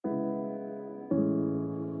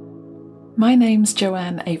My name's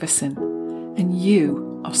Joanne Averson, and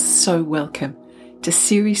you are so welcome to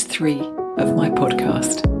Series 3 of my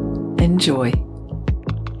podcast. Enjoy.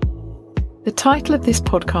 The title of this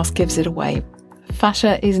podcast gives it away.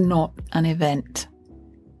 Fascia is not an event.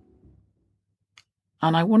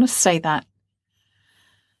 And I want to say that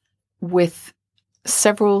with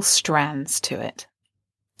several strands to it.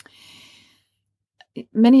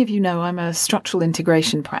 Many of you know I'm a structural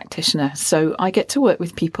integration practitioner, so I get to work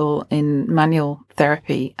with people in manual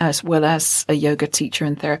therapy as well as a yoga teacher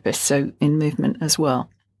and therapist, so in movement as well.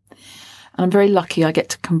 And I'm very lucky I get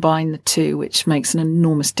to combine the two, which makes an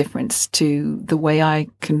enormous difference to the way I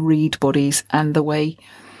can read bodies and the way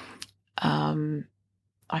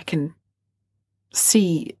I can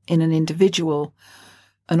see in an individual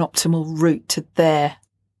an optimal route to their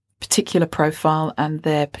particular profile and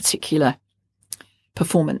their particular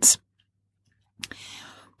performance.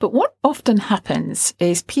 But what often happens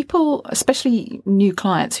is people, especially new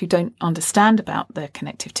clients who don't understand about the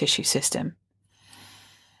connective tissue system,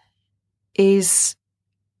 is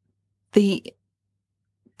the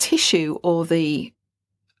tissue or the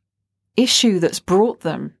issue that's brought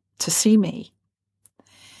them to see me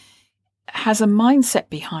has a mindset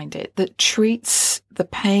behind it that treats the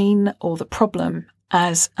pain or the problem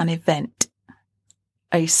as an event,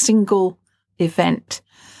 a single event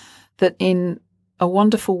that in a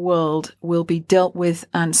wonderful world will be dealt with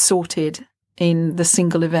and sorted in the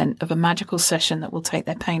single event of a magical session that will take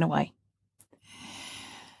their pain away.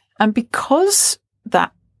 And because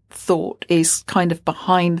that thought is kind of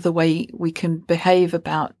behind the way we can behave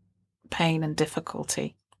about pain and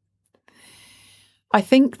difficulty, I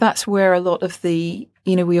think that's where a lot of the,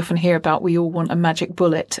 we often hear about we all want a magic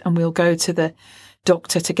bullet and we'll go to the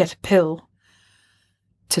doctor to get a pill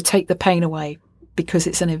to take the pain away because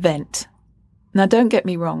it's an event. Now, don't get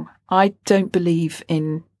me wrong. I don't believe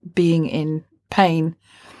in being in pain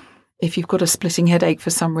if you've got a splitting headache for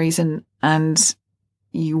some reason and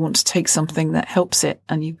you want to take something that helps it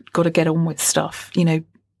and you've got to get on with stuff.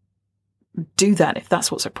 Do that if that's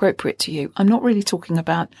what's appropriate to you. I'm not really talking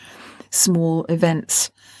about small events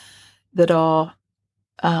that are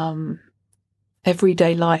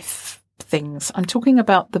everyday life things. I'm talking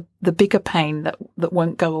about the bigger pain that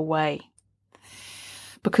won't go away.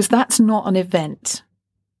 Because that's not an event.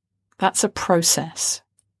 That's a process.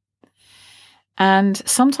 And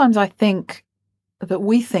sometimes I think that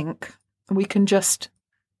we can just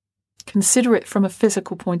consider it from a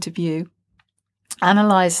physical point of view,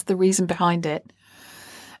 analyze the reason behind it,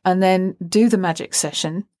 and then do the magic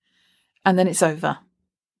session, and then it's over.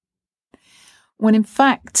 When in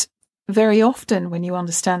fact, very often when you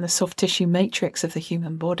understand the soft tissue matrix of the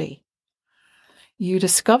human body, you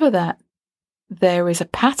discover that there is a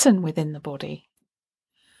pattern within the body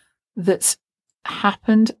that's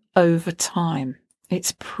happened over time.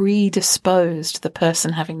 It's predisposed the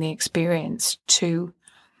person having the experience to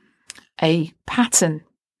a pattern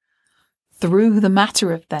through the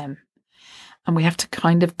matter of them. And we have to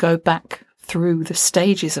kind of go back through the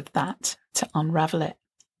stages of that to unravel it.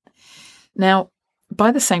 Now,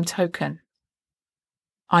 by the same token,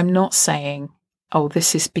 I'm not saying,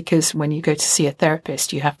 this is because when you go to see a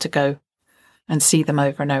therapist, you have to go and see them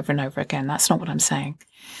over and over and over again. That's not what I'm saying.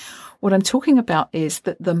 What I'm talking about is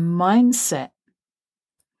that the mindset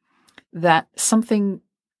that something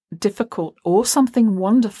difficult or something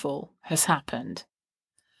wonderful has happened,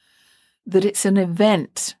 that it's an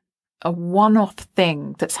event, a one-off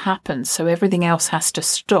thing that's happened, so everything else has to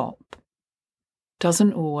stop,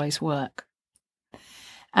 doesn't always work.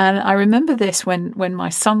 And I remember this when my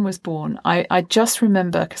son was born. I just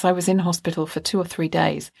remember, because I was in hospital for 2 or 3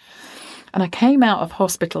 days, and I came out of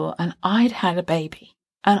hospital and I'd had a baby.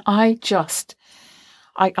 And I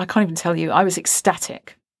can't even tell you, I was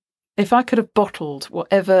ecstatic. If I could have bottled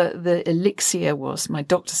whatever the elixir was, my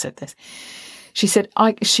doctor said this, she said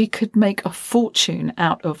she could make a fortune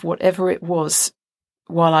out of whatever it was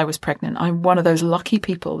while I was pregnant. I'm one of those lucky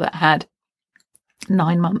people that had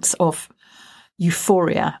 9 months of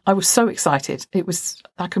euphoria. I was so excited.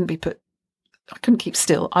 I couldn't keep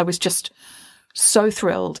still. I was just so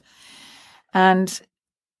thrilled. And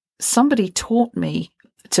somebody taught me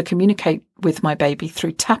to communicate with my baby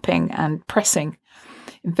through tapping and pressing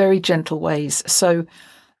in very gentle ways. So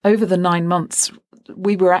over the 9 months,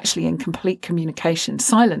 we were actually in complete communication,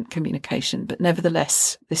 silent communication, but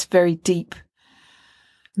nevertheless, this very deep,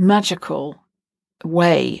 magical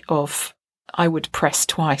way of, I would press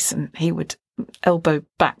twice and he would elbow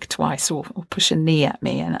back twice or push a knee at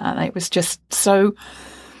me. And it was just so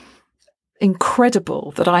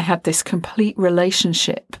incredible that I had this complete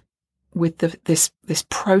relationship with this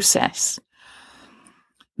process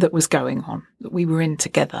that was going on, that we were in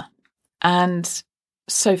together. And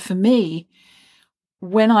so for me,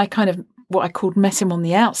 when I kind of, what I called met him on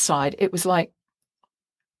the outside, it was like,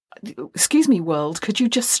 excuse me, world, could you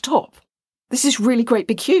just stop? This is really great,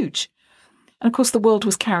 big, huge. And of course, the world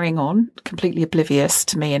was carrying on, completely oblivious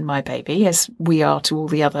to me and my baby, as we are to all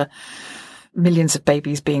the other millions of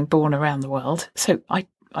babies being born around the world. So I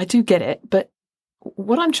do get it. But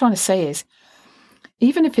what I'm trying to say is,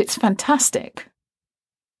 even if it's fantastic,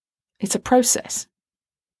 it's a process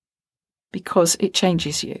because it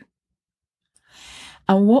changes you.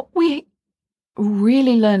 And what we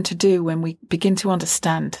really learn to do when we begin to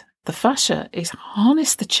understand the fascia is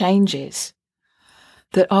harness the changes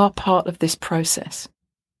that are part of this process.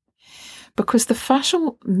 Because the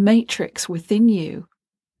fascial matrix within you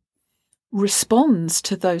responds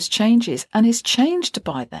to those changes and is changed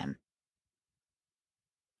by them.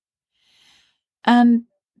 And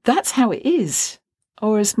that's how it is.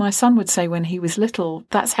 Or as my son would say when he was little,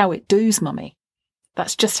 that's how it does, mummy.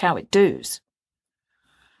 That's just how it does.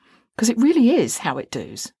 Because it really is how it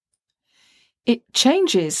does. It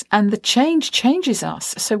changes, and the change changes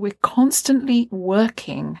us. So we're constantly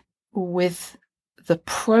working with the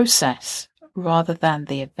process rather than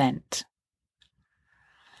the event.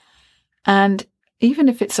 And even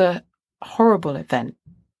if it's a horrible event,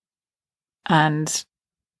 and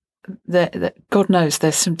God knows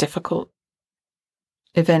there's some difficult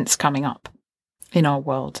events coming up in our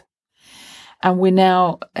world, and we're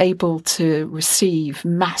now able to receive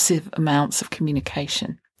massive amounts of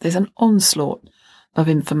communication. There's an onslaught of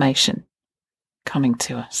information coming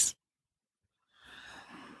to us.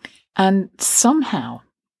 And somehow,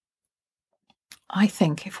 I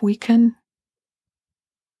think if we can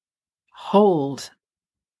hold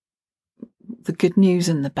the good news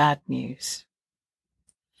and the bad news,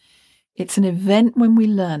 it's an event when we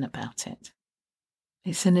learn about it.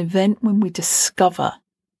 It's an event when we discover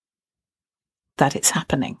that it's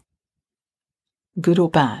happening, good or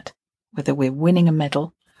bad, whether we're winning a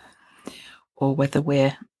medal or whether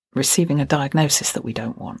we're receiving a diagnosis that we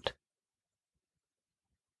don't want.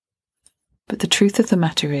 But the truth of the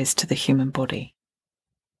matter is, to the human body,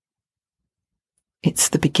 it's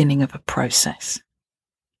the beginning of a process.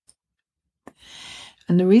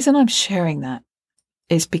 And the reason I'm sharing that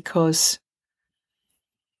is because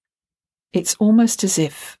it's almost as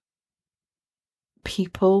if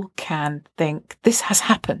people can think, this has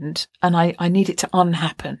happened and I need it to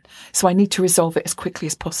unhappen, so I need to resolve it as quickly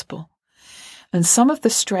as possible. And some of the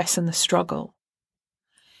stress and the struggle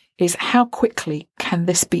is, how quickly can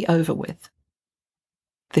this be over with,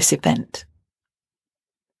 this event?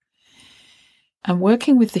 And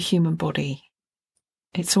working with the human body,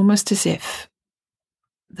 it's almost as if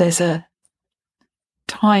there's a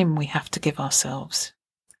time we have to give ourselves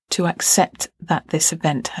to accept that this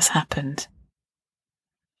event has happened,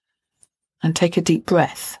 and take a deep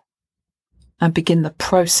breath and begin the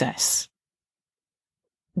process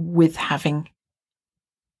with having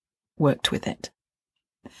worked with it.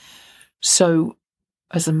 So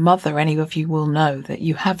as a mother, any of you will know that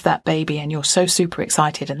you have that baby and you're so super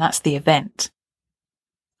excited, and that's the event.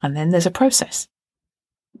 And then there's a process.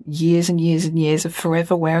 Years and years and years of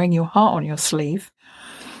forever wearing your heart on your sleeve,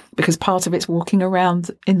 because part of it's walking around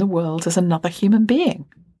in the world as another human being.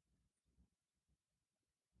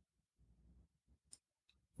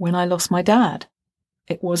 When I lost my dad,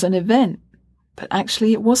 it was an event, but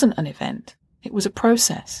actually it wasn't an event. It was a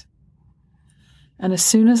process. And as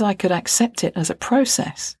soon as I could accept it as a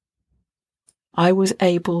process, I was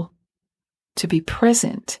able to be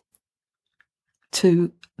present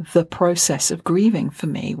to the process of grieving for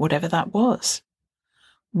me, whatever that was.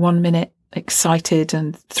 1 minute excited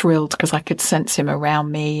and thrilled because I could sense him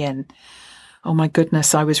around me, and oh my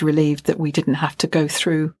goodness, I was relieved that we didn't have to go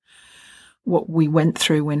through what we went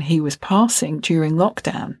through when he was passing during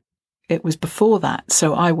lockdown. It was before that,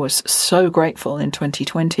 so I was so grateful in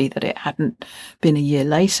 2020 that it hadn't been a year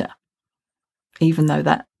later, even though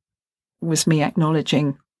that was me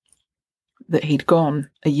acknowledging that he'd gone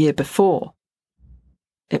a year before.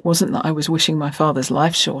 It wasn't that I was wishing my father's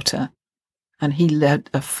life shorter, and he led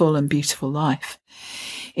a full and beautiful life.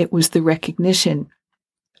 It was the recognition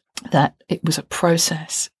that it was a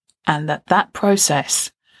process, and that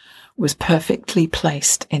process was perfectly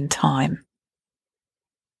placed in time.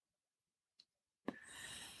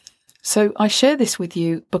 So I share this with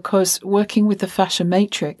you because working with the fascia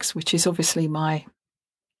matrix, which is obviously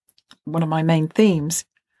one of my main themes,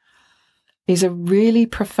 is a really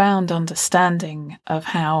profound understanding of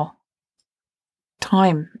how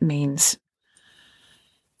time means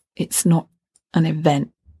it's not an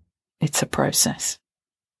event, it's a process.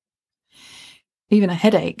 Even a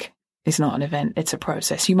headache is not an event, it's a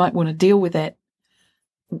process. You might want to deal with it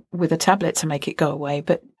with a tablet to make it go away,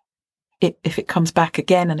 but if it comes back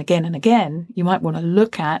again and again and again, you might want to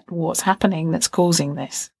look at what's happening that's causing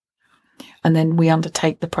this. And then we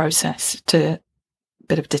undertake the process to a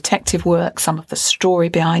bit of detective work, some of the story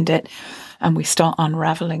behind it, and we start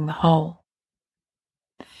unraveling the whole,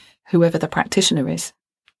 whoever the practitioner is.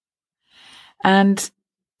 And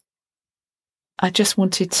I just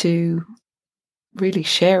wanted to really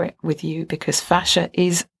share it with you, because fascia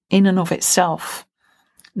is in and of itself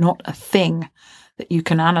not a thing that you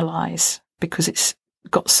can analyze, because it's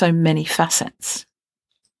got so many facets.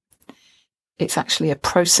 It's actually a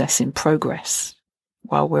process in progress.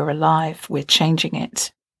 While we're alive, we're changing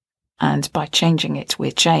it. And by changing it,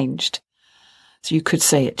 we're changed. So you could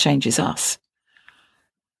say it changes us.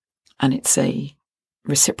 And it's a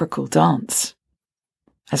reciprocal dance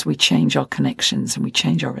as we change our connections and we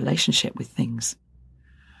change our relationship with things.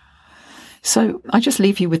 So I just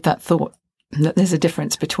leave you with that thought, that there's a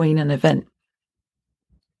difference between an event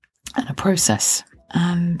and a process.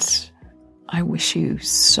 And I wish you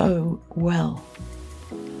so well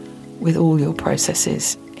with all your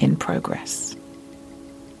processes in progress.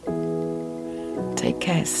 Take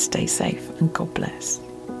care, stay safe, and God bless.